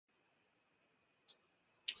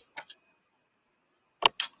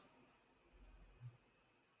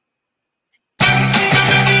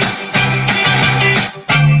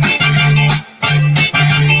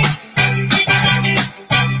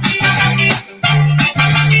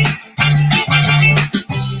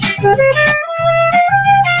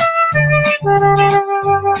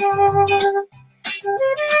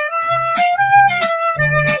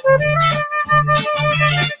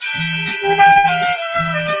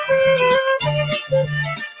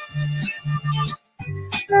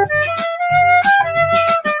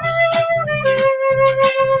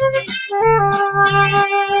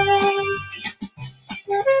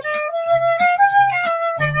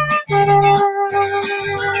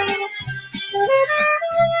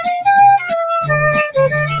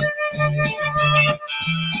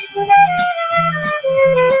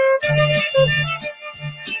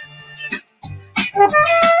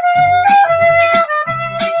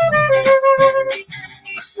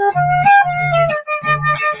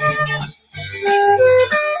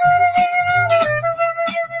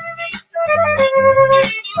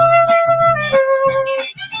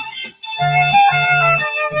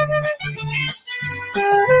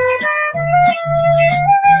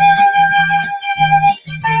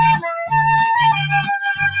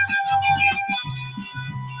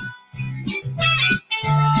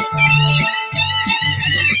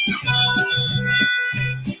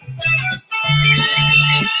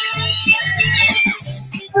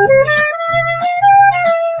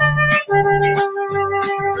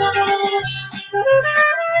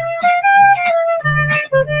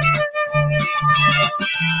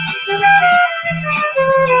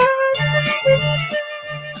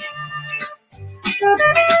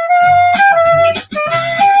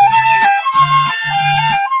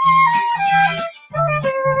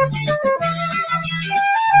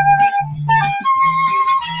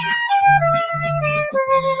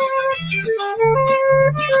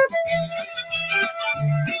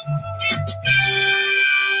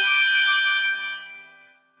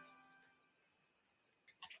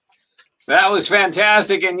That was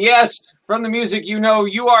fantastic. And yes, from the music, you know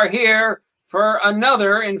you are here for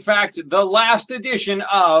another, in fact, the last edition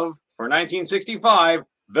of, for 1965,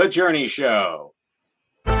 The Journey Show.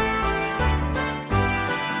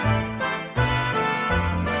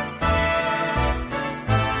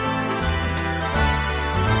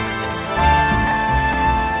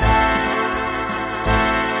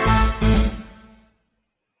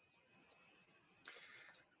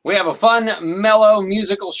 We have a fun, mellow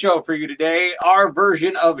musical show for you today. Our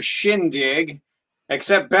version of Shindig,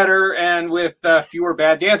 except better and with fewer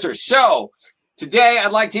bad dancers. So, today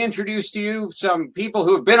I'd like to introduce to you some people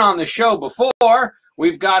who have been on the show before.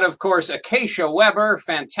 We've got, of course, Acacia Weber,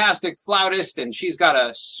 fantastic flautist, and she's got a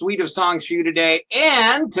suite of songs for you today.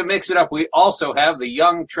 And to mix it up, we also have the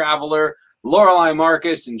young traveler, Lorelei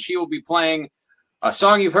Marcus, and she will be playing a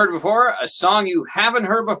song you've heard before, a song you haven't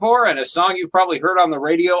heard before, and a song you've probably heard on the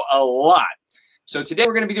radio a lot. So today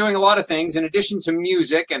we're going to be doing a lot of things in addition to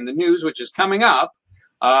music and the news, which is coming up.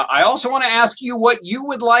 I also want to ask you what you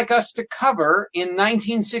would like us to cover in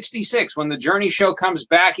 1966 when the Journey Show comes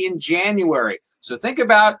back in January. So think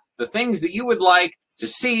about the things that you would like to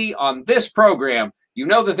see on this program. You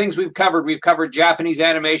know the things we've covered. We've covered Japanese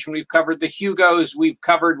animation. We've covered the Hugos. We've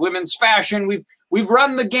covered women's fashion. We've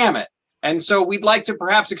run the gamut. And so we'd like to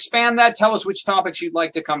perhaps expand that. Tell us which topics you'd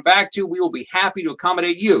like to come back to. We will be happy to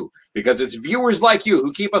accommodate you because it's viewers like you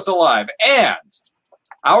who keep us alive. And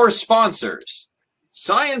our sponsors,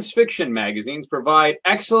 science fiction magazines, provide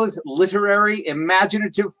excellent literary,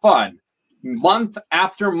 imaginative fun month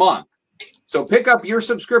after month. So pick up your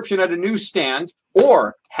subscription at a newsstand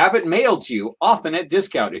or have it mailed to you, often at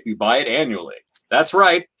discount if you buy it annually. That's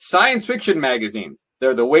right, science fiction magazines.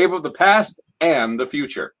 They're the wave of the past and the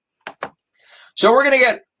future. So we're going to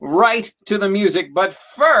get right to the music, but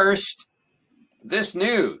first, this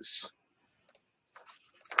news.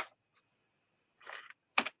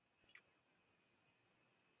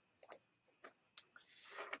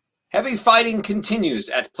 Heavy fighting continues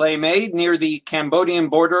at Playmade near the Cambodian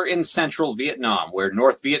border in central Vietnam, where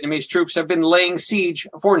North Vietnamese troops have been laying siege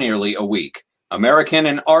for nearly a week. American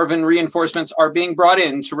and ARVN reinforcements are being brought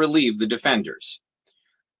in to relieve the defenders.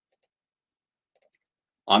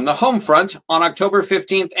 On the home front, on October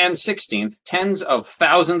 15th and 16th, tens of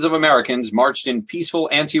thousands of Americans marched in peaceful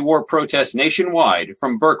anti-war protests nationwide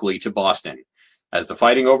from Berkeley to Boston. As the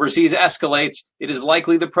fighting overseas escalates, it is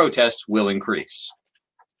likely the protests will increase.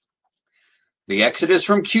 The exodus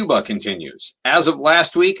from Cuba continues. As of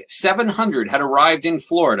last week, 700 had arrived in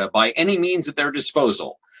Florida by any means at their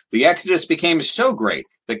disposal. The exodus became so great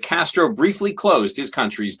that Castro briefly closed his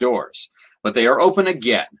country's doors. But they are open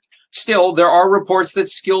again. Still, there are reports that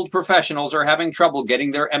skilled professionals are having trouble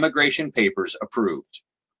getting their emigration papers approved.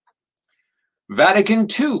 Vatican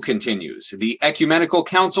II continues. The Ecumenical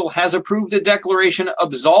Council has approved a declaration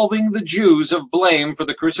absolving the Jews of blame for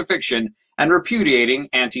the crucifixion and repudiating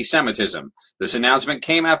anti-Semitism. This announcement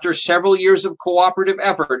came after several years of cooperative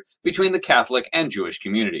effort between the Catholic and Jewish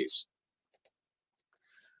communities.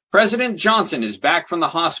 President Johnson is back from the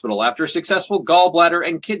hospital after a successful gallbladder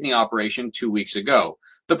and kidney operation 2 weeks ago.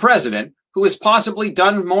 The president, who has possibly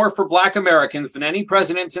done more for Black Americans than any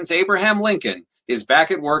president since Abraham Lincoln, is back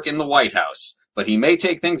at work in the White House, but he may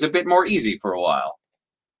take things a bit more easy for a while.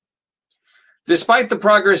 Despite the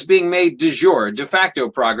progress being made de jure, de facto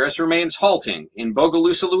progress remains halting. In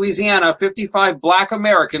Bogalusa, Louisiana, 55 Black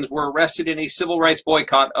Americans were arrested in a civil rights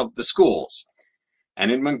boycott of the schools. And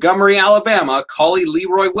in Montgomery, Alabama, Collie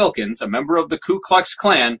Leroy Wilkins, a member of the Ku Klux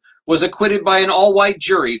Klan, was acquitted by an all-white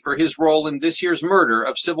jury for his role in this year's murder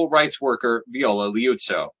of civil rights worker Viola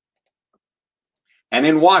Liuzzo. And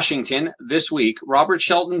in Washington, this week, Robert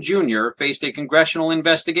Shelton Jr. faced a congressional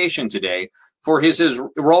investigation today for his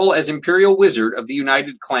role as Imperial Wizard of the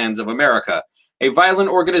United Klans of America, a violent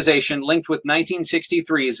organization linked with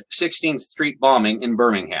 1963's 16th Street bombing in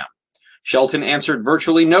Birmingham. Shelton answered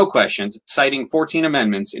virtually no questions, citing 14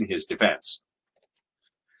 amendments in his defense.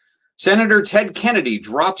 Senator Ted Kennedy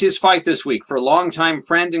dropped his fight this week for longtime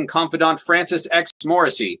friend and confidant Francis X.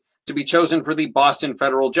 Morrissey to be chosen for the Boston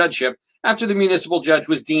federal judgeship after the municipal judge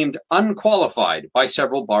was deemed unqualified by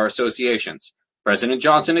several bar associations. President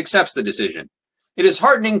Johnson accepts the decision. It is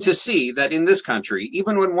heartening to see that in this country,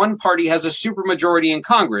 even when one party has a supermajority in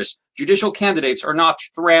Congress, judicial candidates are not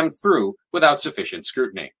rammed through without sufficient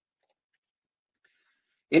scrutiny.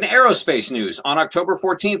 In aerospace news, on October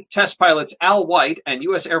 14th, test pilots Al White and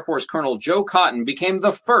U.S. Air Force Colonel Joe Cotton became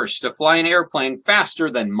the first to fly an airplane faster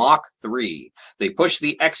than Mach 3. They pushed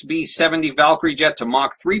the XB-70 Valkyrie jet to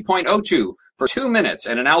Mach 3.02 for 2 minutes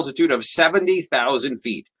at an altitude of 70,000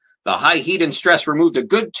 feet. The high heat and stress removed a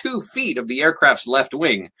good 2 feet of the aircraft's left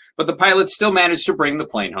wing, but the pilots still managed to bring the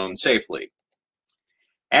plane home safely.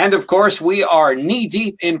 And of course, we are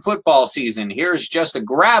knee-deep in football season. Here's just a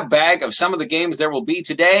grab bag of some of the games there will be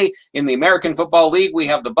today. In the American Football League, we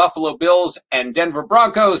have the Buffalo Bills and Denver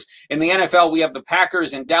Broncos. In the NFL, we have the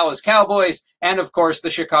Packers and Dallas Cowboys. And of course, the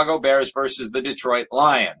Chicago Bears versus the Detroit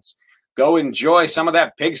Lions. Go enjoy some of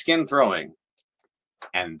that pigskin throwing.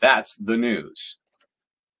 And that's the news.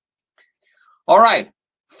 All right,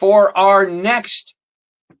 for our next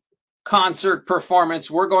concert performance,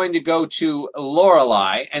 we're going to go to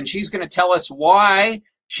Lorelei, and she's going to tell us why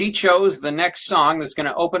she chose the next song that's going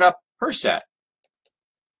to open up her set.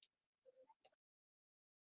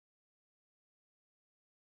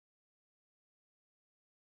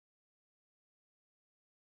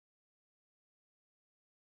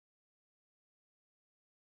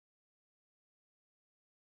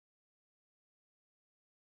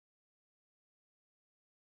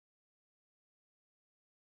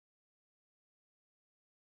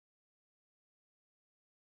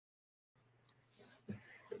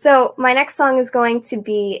 So my next song is going to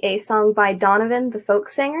be a song by Donovan, the folk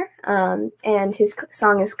singer, and his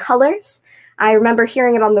song is Colors. I remember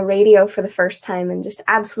hearing it on the radio for the first time and just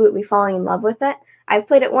absolutely falling in love with it. I've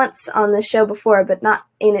played it once on the show before, but not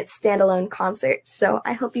in its standalone concert, so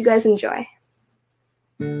I hope you guys enjoy.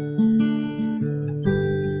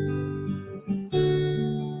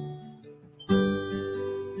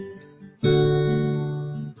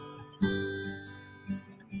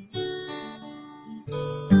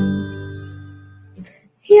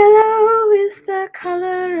 Yellow is the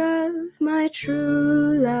color of my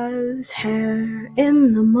true love's hair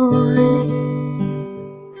in the morning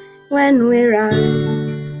when we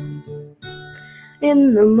rise.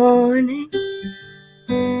 In the morning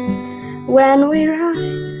when we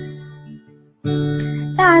rise.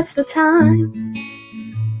 That's the time.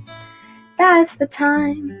 That's the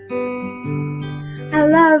time I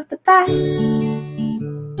love the best.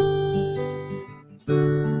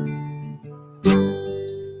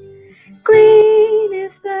 Green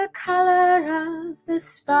is the color of the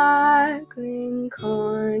sparkling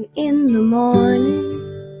corn in the morning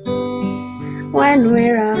when we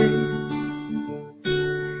rise.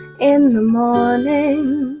 In the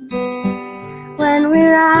morning when we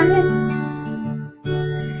rise.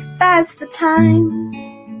 That's the time.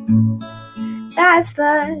 That's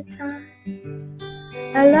the time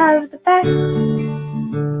I love the best.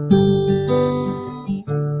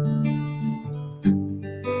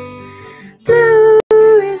 Blue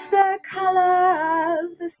is the color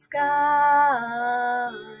of the sky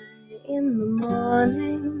in the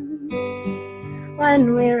morning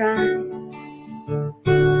when we rise.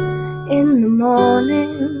 In the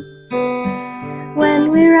morning when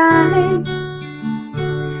we rise.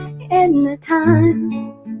 In the time,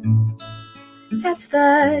 that's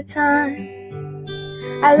the time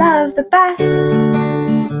I love the best.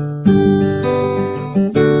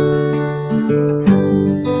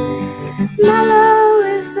 Mellow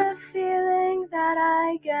is the feeling that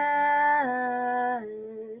I get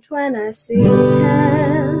when I see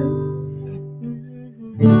him.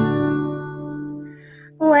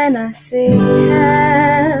 When I see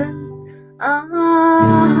him.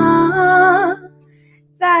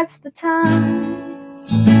 That's the time.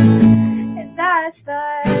 That's the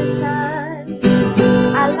time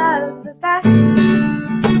I love the best.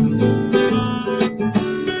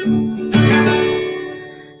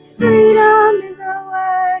 Freedom is a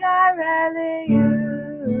word I rarely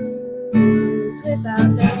use without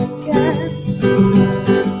thinking.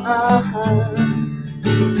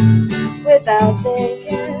 Without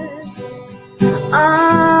thinking.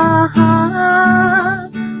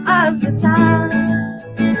 Of the time.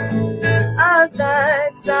 Of the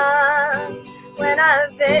time when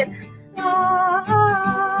I've been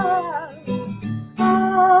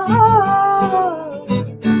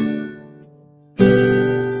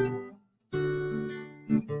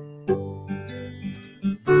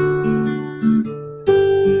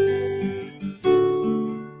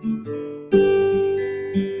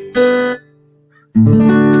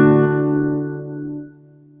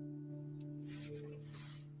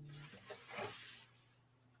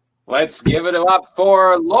Let's give it up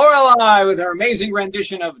for Lorelei with her amazing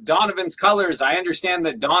rendition of Donovan's Colors. I understand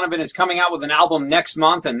that Donovan is coming out with an album next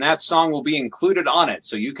month, and that song will be included on it.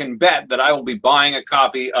 So you can bet that I will be buying a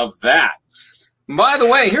copy of that. By the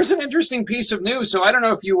way, here's an interesting piece of news. So I don't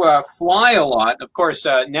know if you fly a lot. Of course,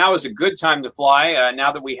 now is a good time to fly.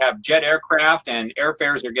 Now that we have jet aircraft and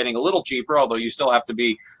airfares are getting a little cheaper, although you still have to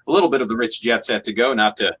be a little bit of the rich jet set to go,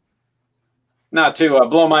 not to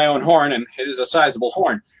blow my own horn, and it is a sizable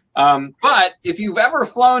horn. But if you've ever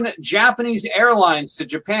flown Japanese Airlines to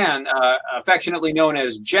Japan, affectionately known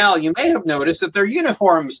as JAL, you may have noticed that their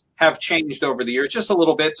uniforms have changed over the years just a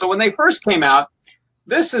little bit. So when they first came out,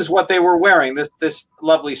 this is what they were wearing, this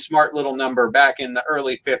lovely, smart little number back in the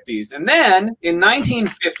early 50s. And then in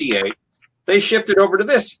 1958, they shifted over to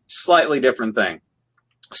this slightly different thing.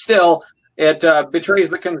 Still, it betrays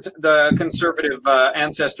the conservative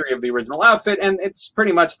ancestry of the original outfit, and it's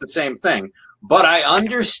pretty much the same thing. But I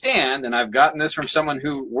understand, and I've gotten this from someone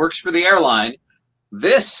who works for the airline,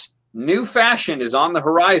 this new fashion is on the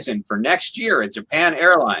horizon for next year at Japan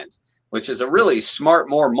Airlines, which is a really smart,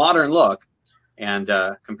 more modern look. And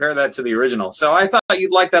compare that to the original. So I thought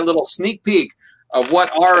you'd like that little sneak peek of what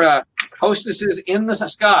our hostesses in the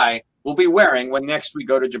sky will be wearing when next we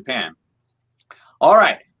go to Japan. All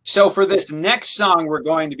right. So for this next song we're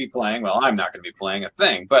going to be playing, well, I'm not going to be playing a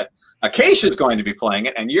thing, but Acacia's going to be playing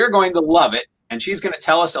it, and you're going to love it. And she's going to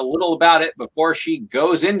tell us a little about it before she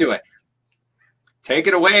goes into it. Take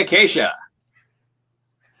it away, Acacia.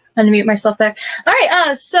 Unmute myself there. All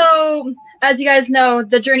right. So as you guys know,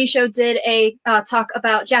 the Journey Show did a talk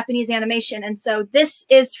about Japanese animation. And so this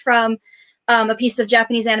is from a piece of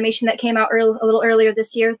Japanese animation that came out a little earlier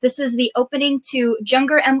this year. This is the opening to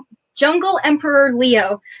Jungle Emperor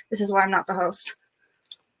Leo. This is why I'm not the host.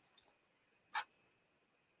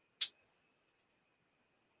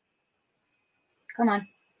 Come on.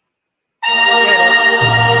 There it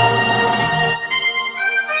is.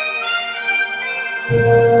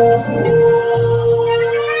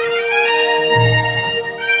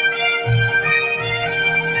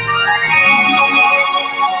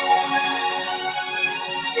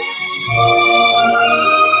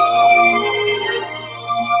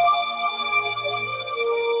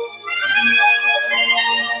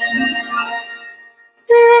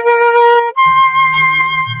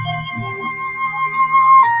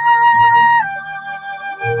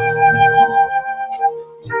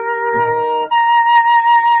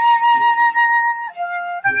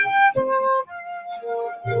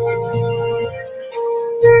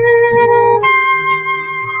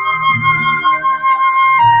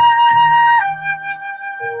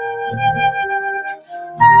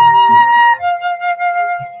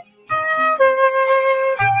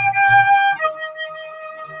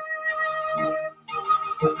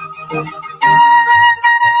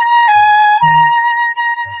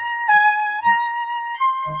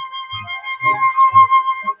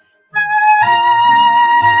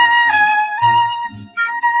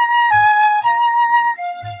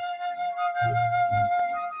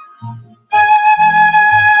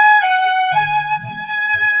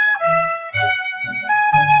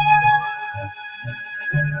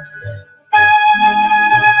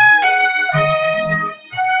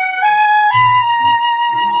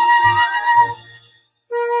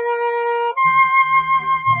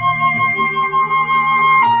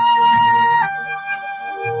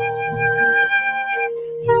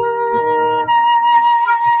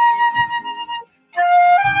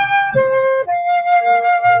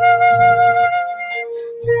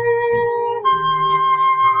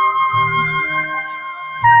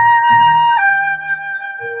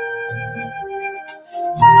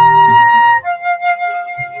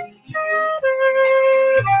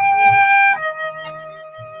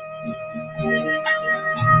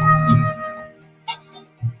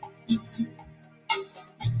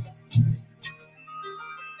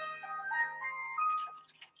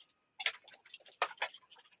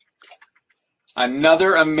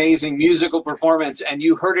 Another amazing musical performance, and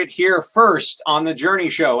you heard it here first on the Journey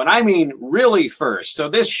Show, and I mean really first. So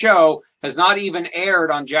this show has not even aired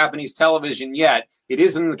on Japanese television yet. It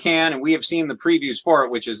is in the can, and we have seen the previews for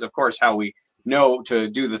it, which is, of course, how we know to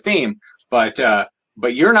do the theme. But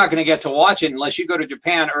you're not going to get to watch it unless you go to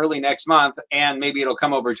Japan early next month, and maybe it'll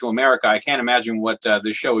come over to America. I can't imagine what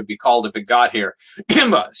the show would be called if it got here.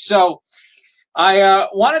 So I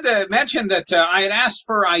wanted to mention that I had asked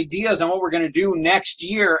for ideas on what we're going to do next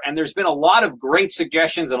year, and there's been a lot of great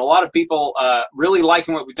suggestions and a lot of people really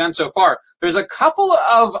liking what we've done so far. There's a couple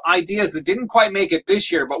of ideas that didn't quite make it this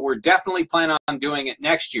year, but we're definitely planning on doing it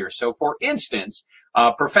next year. So, for instance,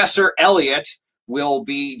 Professor Elliott will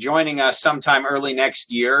be joining us sometime early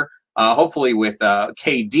next year, hopefully with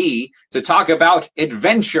KD, to talk about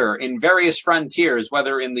adventure in various frontiers,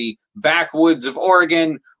 whether in the backwoods of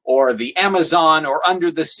Oregon or the Amazon or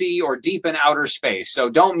under the sea or deep in outer space. So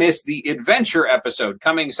don't miss the adventure episode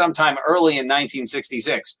coming sometime early in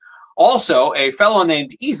 1966. Also, a fellow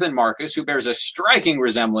named Ethan Marcus, who bears a striking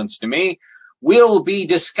resemblance to me, will be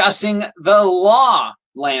discussing the law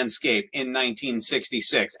landscape in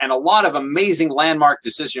 1966. And a lot of amazing landmark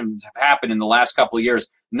decisions have happened in the last couple of years,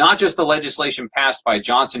 not just the legislation passed by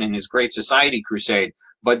Johnson in his Great Society Crusade,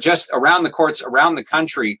 but just around the courts around the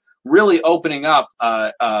country, really opening up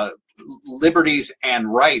liberties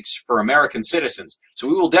and rights for American citizens. So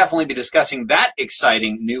we will definitely be discussing that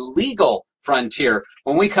exciting new legal frontier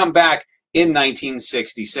when we come back in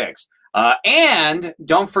 1966. And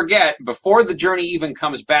don't forget, before the journey even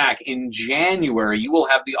comes back in January, you will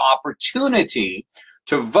have the opportunity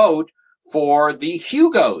to vote for the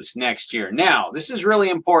Hugos next year. Now, this is really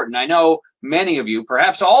important. I know many of you,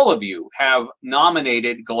 perhaps all of you, have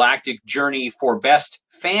nominated Galactic Journey for Best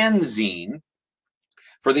Fanzine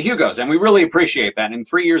for the Hugos, and we really appreciate that. And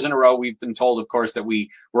 3 years in a row, we've been told, of course, that we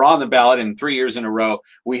were on the ballot, and 3 years in a row,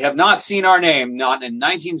 we have not seen our name, not in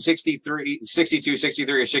 1963, 62,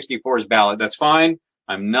 63, or 64's ballot. That's fine.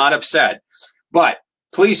 I'm not upset. But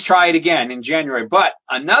please try it again in January. But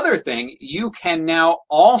another thing, you can now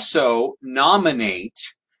also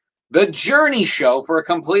nominate the Journey Show for a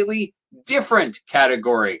completely different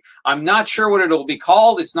category. I'm not sure what it'll be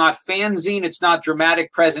called. It's not fanzine, it's not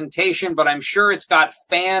dramatic presentation, but I'm sure it's got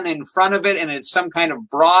fan in front of it, and it's some kind of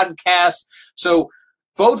broadcast. So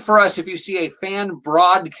vote for us if you see a fan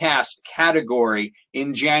broadcast category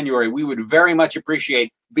in January. We would very much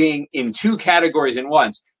appreciate being in 2 categories at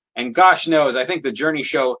once. And gosh knows, I think the Journey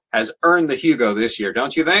Show has earned the Hugo this year,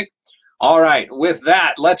 don't you think? All right, with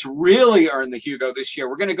that, let's really earn the Hugo this year.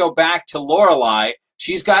 We're going to go back to Lorelei.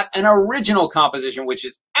 She's got an original composition, which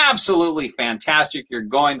is absolutely fantastic. You're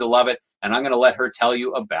going to love it, and I'm going to let her tell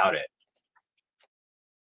you about it.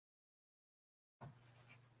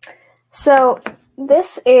 So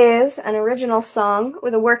this is an original song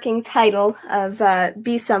with a working title of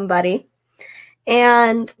Be Somebody.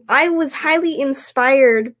 And I was highly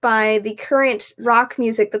inspired by the current rock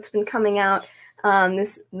music that's been coming out.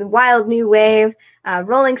 The wild new wave,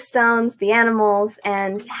 Rolling Stones, the Animals,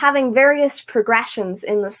 and having various progressions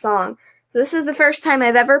in the song. So this is the first time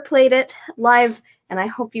I've ever played it live, and I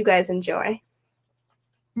hope you guys enjoy.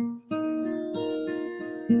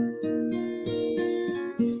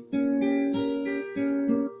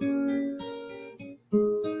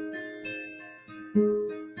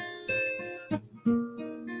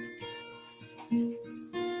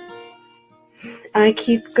 I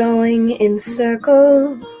keep going in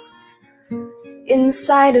circles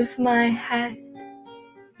inside of my head,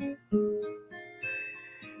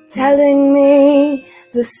 telling me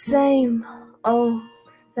the same old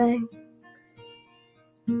things.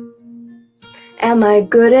 Am I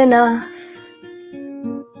good enough?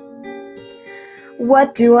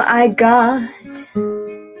 What do I got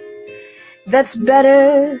that's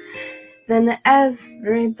better than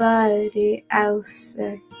everybody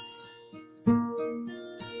else's?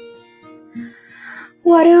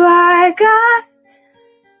 What do I got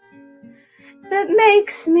that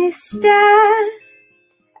makes me stand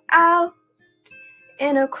out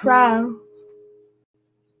in a crowd?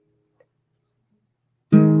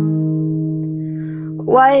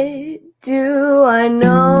 What do I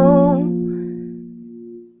know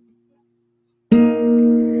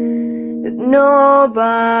that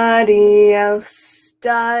nobody else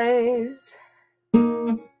does?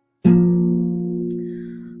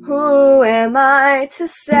 Who am I to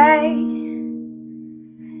say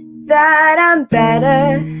that I'm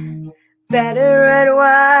better at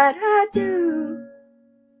what I do?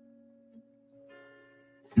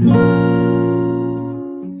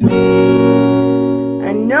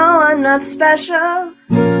 I know I'm not special,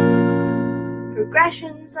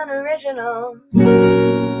 progression's unoriginal,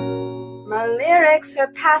 my lyrics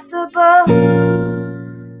are passable,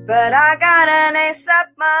 but I got an ace up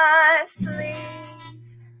my sleeve.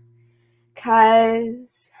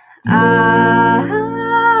 'Cause I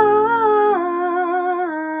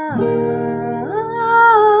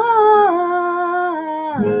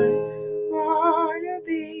wanna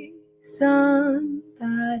be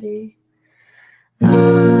somebody.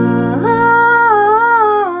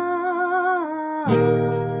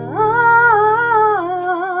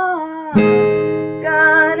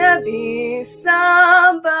 Gonna be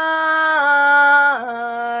somebody.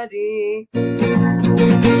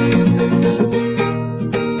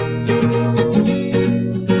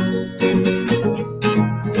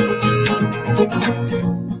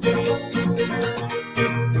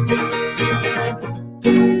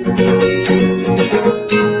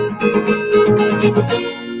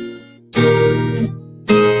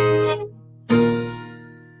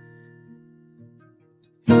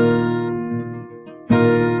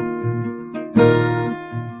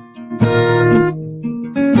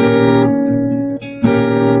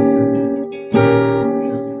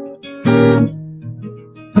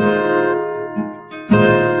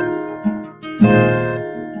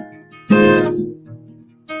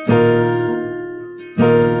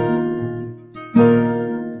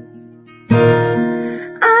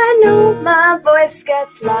 voice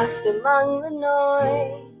gets lost among the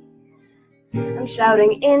noise. I'm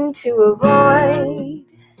shouting into a void.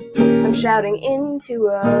 I'm shouting into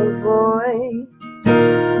a void.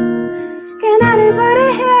 Can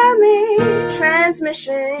anybody hear me?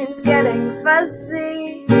 Transmission's getting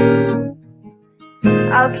fuzzy.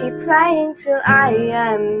 I'll keep playing till I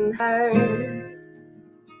am heard.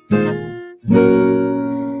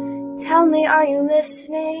 Tell me, are you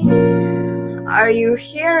listening? Are you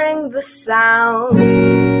hearing the sound?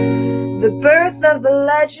 The birth of the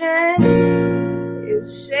legend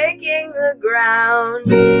is shaking the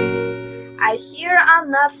ground. I hear I'm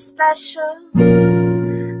not special.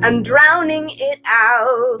 I'm drowning it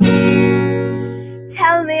out.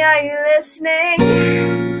 Tell me, are you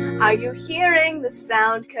listening? Are you hearing the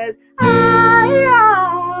sound? 'Cause I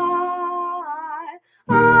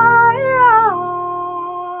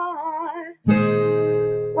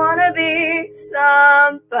wanna be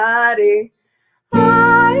somebody.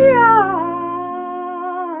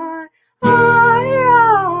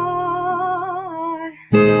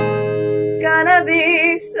 Gonna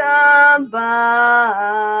be somebody.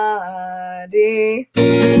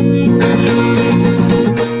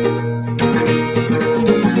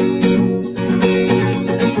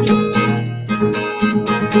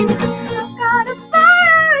 I've got a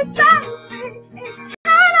fire inside me, it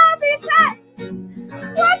cannot be tamed.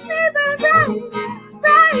 Watch me burn brighter,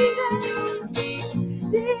 brighter.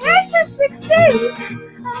 The aim to succeed,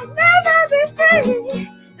 I'll never be free.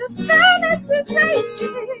 The furnace is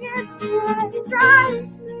raging, it's what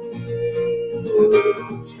drives me.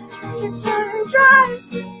 It's what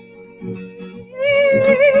drives me.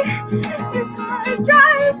 It's what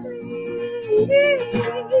drives me.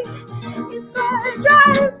 It's what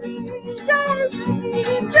drives me, drives me,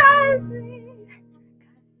 drives me.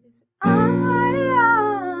 'Cause I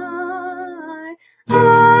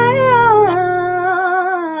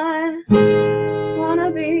wanna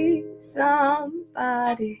be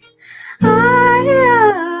somebody.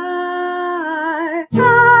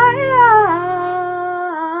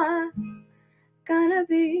 Gonna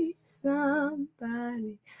be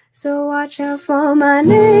somebody. So watch out for my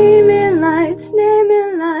name in lights,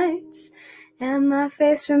 and my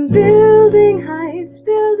face from building heights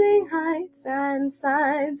and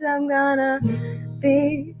sides. I'm gonna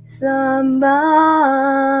be somebody.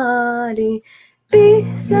 Be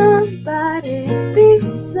somebody, be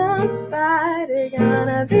somebody,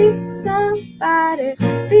 gonna be somebody,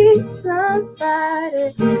 be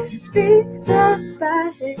somebody, be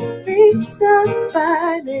somebody, be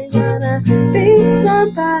somebody, gonna be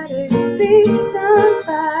somebody, be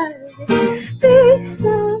somebody, be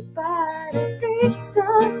somebody, be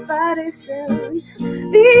somebody soon,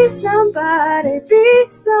 be somebody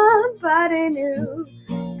new.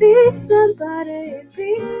 Be somebody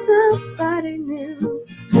new.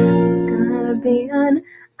 Gonna be an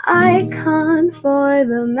icon for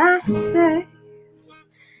the masses.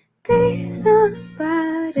 Be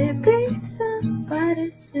somebody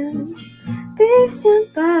soon. Be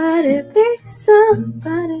somebody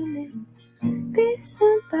new. Be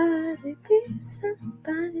somebody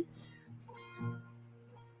soon.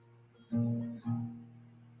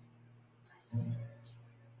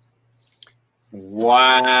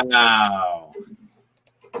 Wow.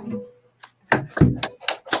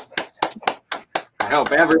 I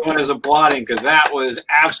hope everyone is applauding because that was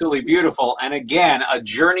absolutely beautiful. And again, a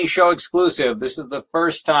Journey Show exclusive. This is the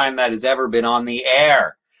first time that has ever been on the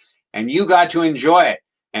air. And you got to enjoy it.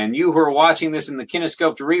 And you who are watching this in the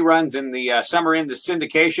Kinescoped reruns in the summer into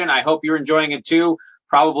syndication, I hope you're enjoying it too.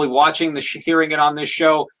 Probably watching hearing it on this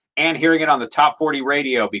show and hearing it on the Top 40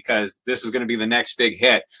 radio because this is going to be the next big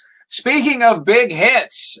hit. Speaking of big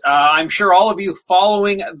hits, I'm sure all of you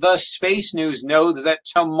following the space news knows that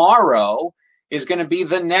tomorrow is going to be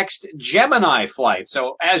the next Gemini flight.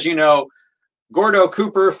 So as you know, Gordo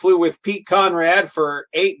Cooper flew with Pete Conrad for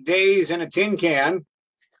 8 days in a tin can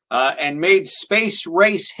and made space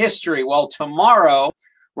race history. Well, tomorrow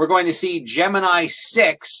we're going to see Gemini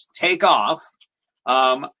 6 take off,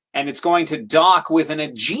 and it's going to dock with an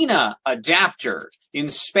Agena adapter in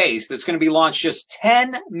space that's going to be launched just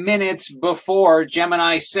 10 minutes before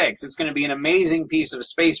Gemini 6. It's going to be an amazing piece of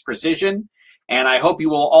space precision, and I hope you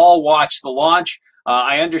will all watch the launch.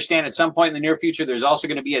 I understand at some point in the near future there's also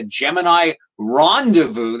going to be a Gemini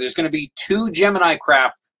rendezvous. There's going to be 2 Gemini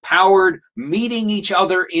craft powered meeting each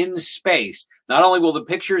other in space. Not only will the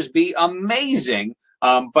pictures be amazing,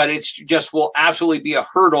 but it's just will absolutely be a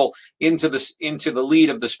hurdle into the lead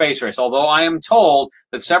of the space race. Although I am told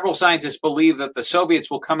that several scientists believe that the Soviets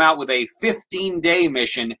will come out with a 15-day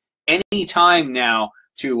mission any time now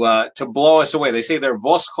to blow us away. They say their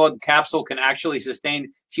Voskhod capsule can actually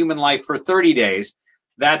sustain human life for 30 days.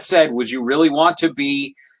 That said, would you really want to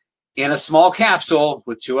be in a small capsule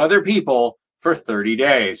with 2 other people for 30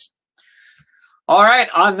 days? All right,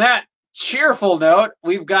 on that cheerful note,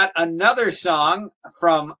 we've got another song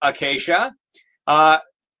from Acacia.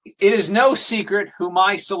 It is no secret who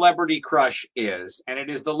my celebrity crush is, and it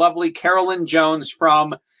is the lovely Carolyn Jones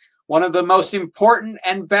from one of the most important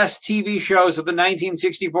and best TV shows of the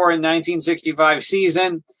 1964 and 1965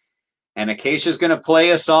 season. And Acacia's going to play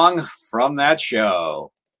a song from that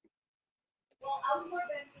show.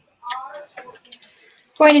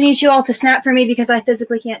 Going to need you all to snap for me because I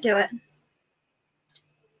physically can't do it.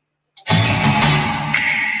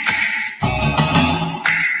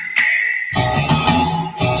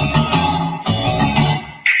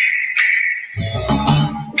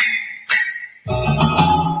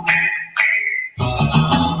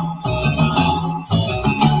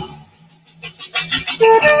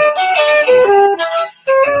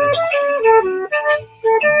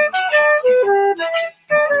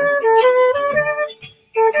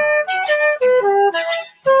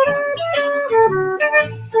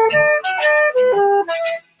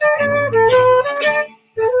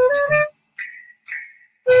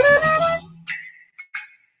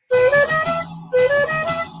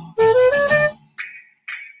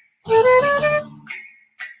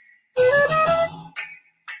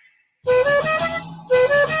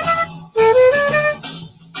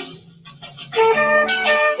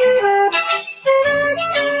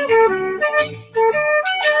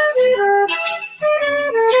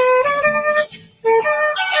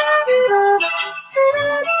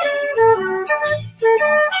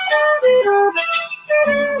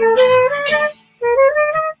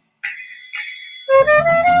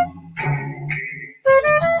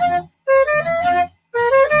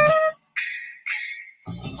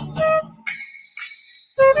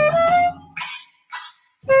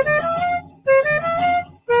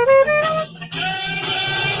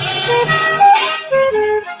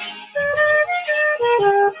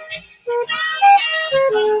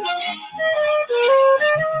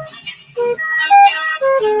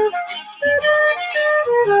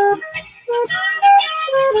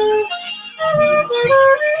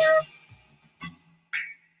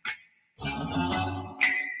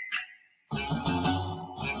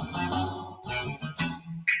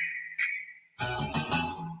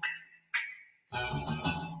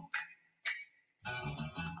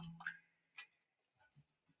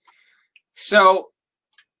 So,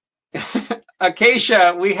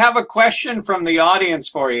 Acacia, we have a question from the audience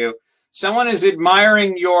for you. Someone is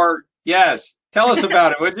admiring your, yes, tell us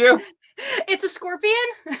about it, would you? It's a scorpion.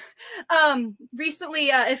 Recently,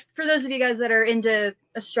 if for those of you guys that are into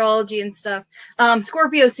astrology and stuff,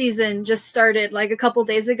 Scorpio season just started like a couple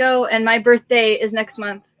days ago, and my birthday is next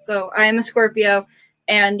month, so I am a Scorpio.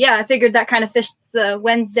 And yeah, I figured that kind of fits the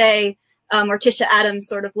Wednesday Morticia Addams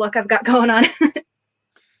sort of look I've got going on.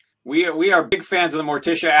 We are big fans of the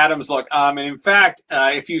Morticia Addams look. And in fact,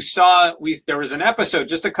 if you saw, there was an episode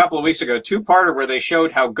just a couple of weeks ago, 2-parter, where they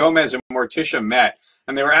showed how Gomez and Morticia met.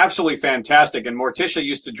 And they were absolutely fantastic. And Morticia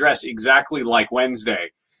used to dress exactly like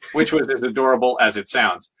Wednesday, which was as adorable as it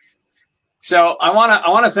sounds. So I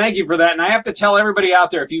want to thank you for that. And I have to tell everybody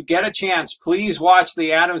out there, if you get a chance, please watch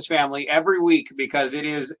The Addams Family every week, because it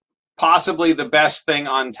is possibly the best thing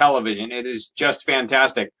on television. It is just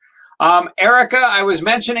fantastic. Erica, I was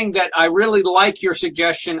mentioning that I really like your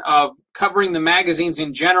suggestion of covering the magazines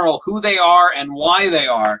in general, who they are and why they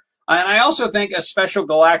are. And I also think a Special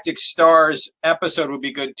Galactic Stars episode would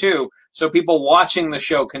be good too, so people watching the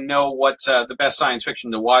show can know what the best science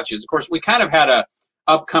fiction to watch is. Of course, we kind of had a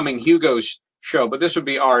upcoming Hugo's show, but this would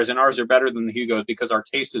be ours, and ours are better than the Hugo's because our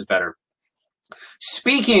taste is better.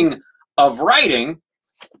 Speaking of writing,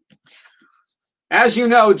 as you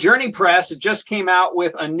know, Journey Press just came out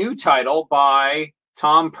with a new title by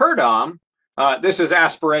Tom Purdom. This is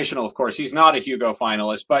aspirational, of course. He's not a Hugo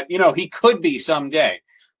finalist, but, you know, he could be someday.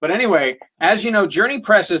 But anyway, as you know, Journey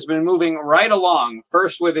Press has been moving right along,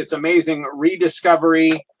 first with its amazing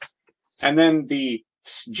Rediscovery, and then the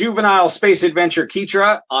juvenile space adventure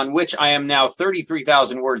Keetra, on which I am now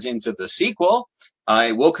 33,000 words into the sequel.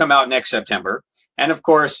 It will come out next September. And, of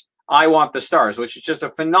course, I Want the Stars, which is just a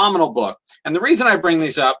phenomenal book. And the reason I bring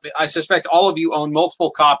these up, I suspect all of you own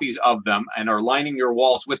multiple copies of them and are lining your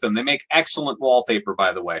walls with them. They make excellent wallpaper,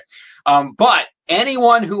 by the way. But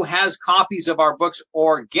anyone who has copies of our books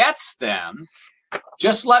or gets them,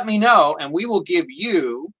 just let me know, and we will give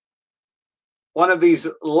you one of these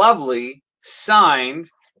lovely signed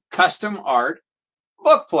custom art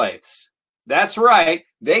book plates. That's right.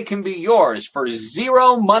 They can be yours for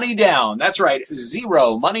zero money down. That's right.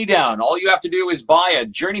 Zero money down. All you have to do is buy a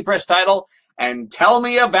Journey Press title and tell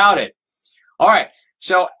me about it. All right.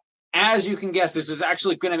 So as you can guess, this is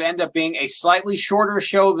actually going to end up being a slightly shorter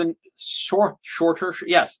show than shorter.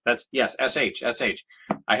 Yes, SH.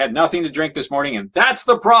 I had nothing to drink this morning, and that's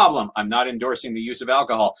the problem. I'm not endorsing the use of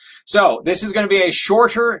alcohol. So this is going to be a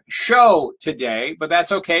shorter show today, but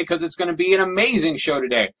that's okay because it's going to be an amazing show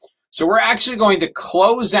today. So we're actually going to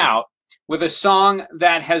close out with a song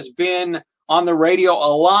that has been on the radio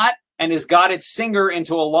a lot and has got its singer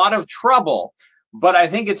into a lot of trouble. But I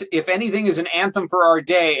think it's, if anything, is an anthem for our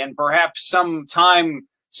day, and perhaps sometime,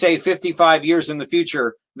 say 55 years in the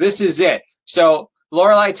future, this is it. So,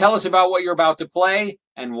 Lorelei, tell us about what you're about to play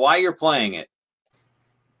and why you're playing it.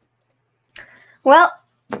 Well,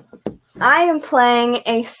 I am playing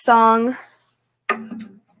a song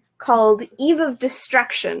called Eve of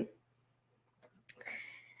Destruction.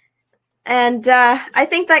 And I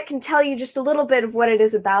think that can tell you just a little bit of what it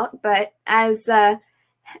is about, but as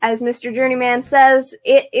Mr. Journeyman says,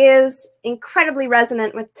 it is incredibly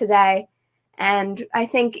resonant with today, and I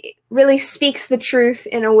think it really speaks the truth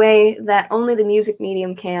in a way that only the music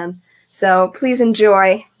medium can. So please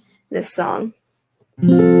enjoy this song.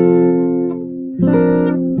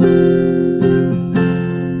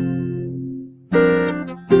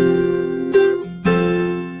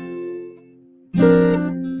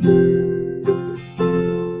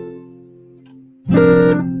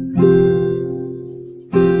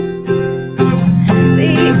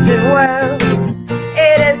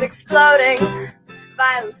 Exploding,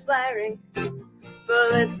 violence flaring,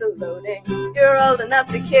 bullets are loading. You're old enough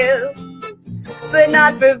to kill, but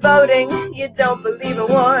not for voting. You don't believe in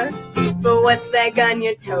war, but what's that gun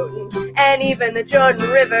you're toting? And even the Jordan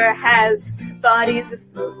River has bodies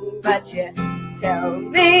afloating. But you tell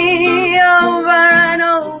me over and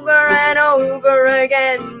over and over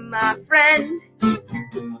again, my friend,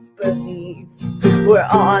 believe we're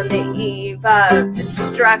on the eve of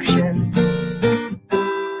destruction.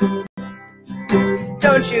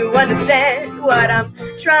 Don't you understand what I'm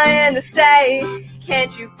trying to say?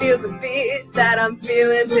 Can't you feel the fears that I'm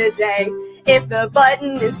feeling today? If the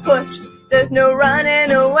button is pushed, there's no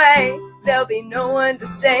running away. There'll be no one to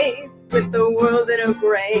save with the world in a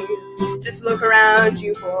grave. Just look around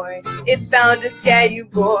you, boy. It's bound to scare you,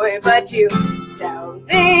 boy. But you tell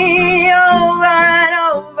me over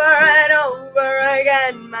and over and over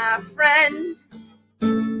again, my friend,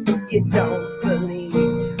 you don't believe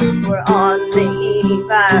we're on the eve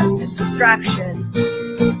of destruction.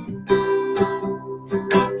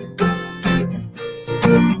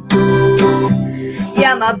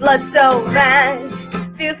 Yeah, my blood's so mad,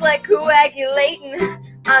 feels like coagulating.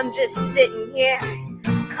 I'm just sitting here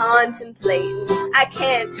contemplating. I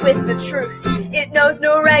can't twist the truth, it knows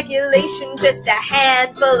no regulation. Just a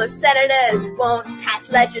handful of senators won't pass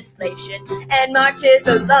legislation, and marches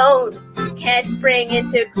alone can't bring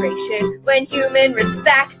integration when human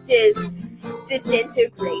respect is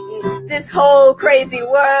disintegrating. This whole crazy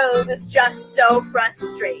world is just so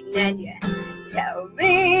frustrating, and you tell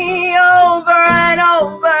me over and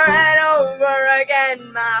over and over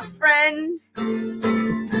again, my friend,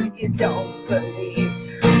 you don't believe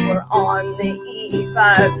we're on the eve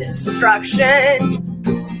of destruction.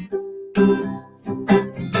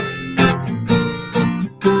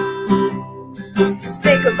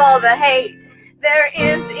 Think of all the hate there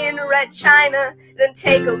is in Red China, then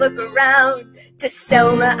take a look around to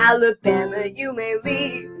Selma, Alabama. You may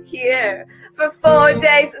leave here for 4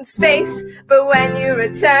 days in space, but when you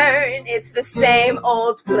return, it's the same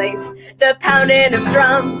old place. The pounding of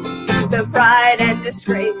drums, the pride and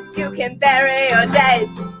disgrace. You can bury your dead,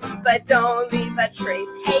 but don't leave a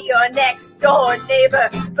trace. Hate your next door neighbor,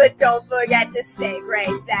 but don't forget to say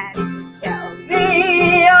grace. And tell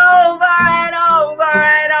me over and over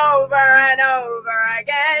and over and over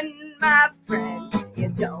again, my friend, you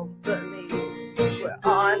don't believe we're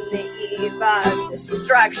on the eve of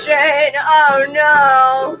destruction. Oh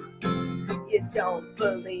no, you don't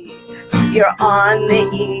believe you're on the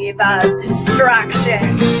eve of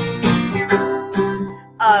destruction.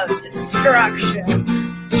 Of destruction.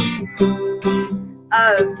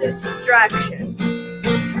 Of destruction.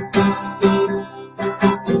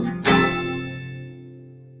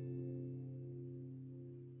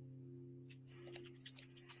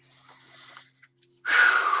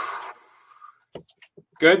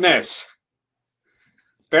 Goodness.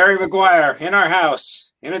 Barry McGuire in our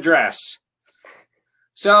house, in a dress.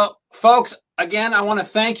 So, folks, again, I want to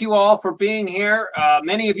thank you all for being here.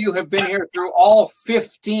 Many of you have been here through all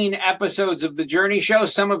 15 episodes of The Journey Show.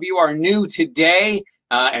 Some of you are new today,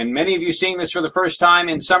 and many of you seeing this for the first time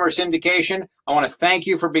in summer syndication. I want to thank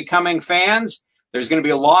you for becoming fans. There's going to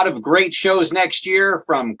be a lot of great shows next year,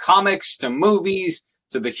 from comics to movies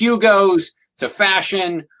to the Hugos to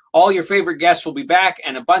fashion. All your favorite guests will be back,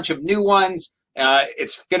 and a bunch of new ones.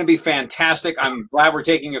 It's going to be fantastic. I'm glad we're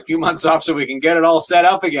taking a few months off so we can get it all set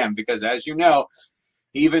up again, because as you know,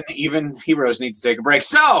 even heroes need to take a break.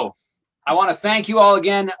 So I want to thank you all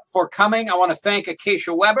again for coming. I want to thank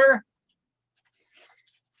Acacia Weber.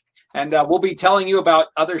 And we'll be telling you about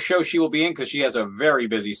other shows she will be in because she has a very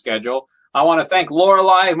busy schedule. I want to thank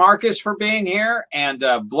Lorelei Marcus for being here and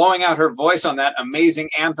blowing out her voice on that amazing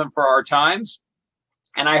anthem for our times.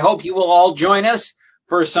 And I hope you will all join us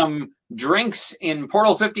for some drinks in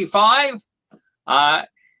Portal 55. And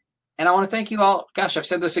I want to thank you all. Gosh, I've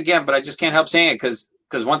said this again, but I just can't help saying it because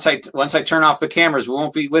once I turn off the cameras, we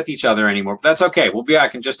won't be with each other anymore. But that's okay. We'll be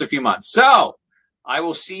back in just a few months. So I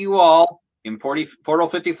will see you all in Portal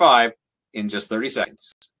 55 in just 30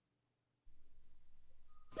 seconds.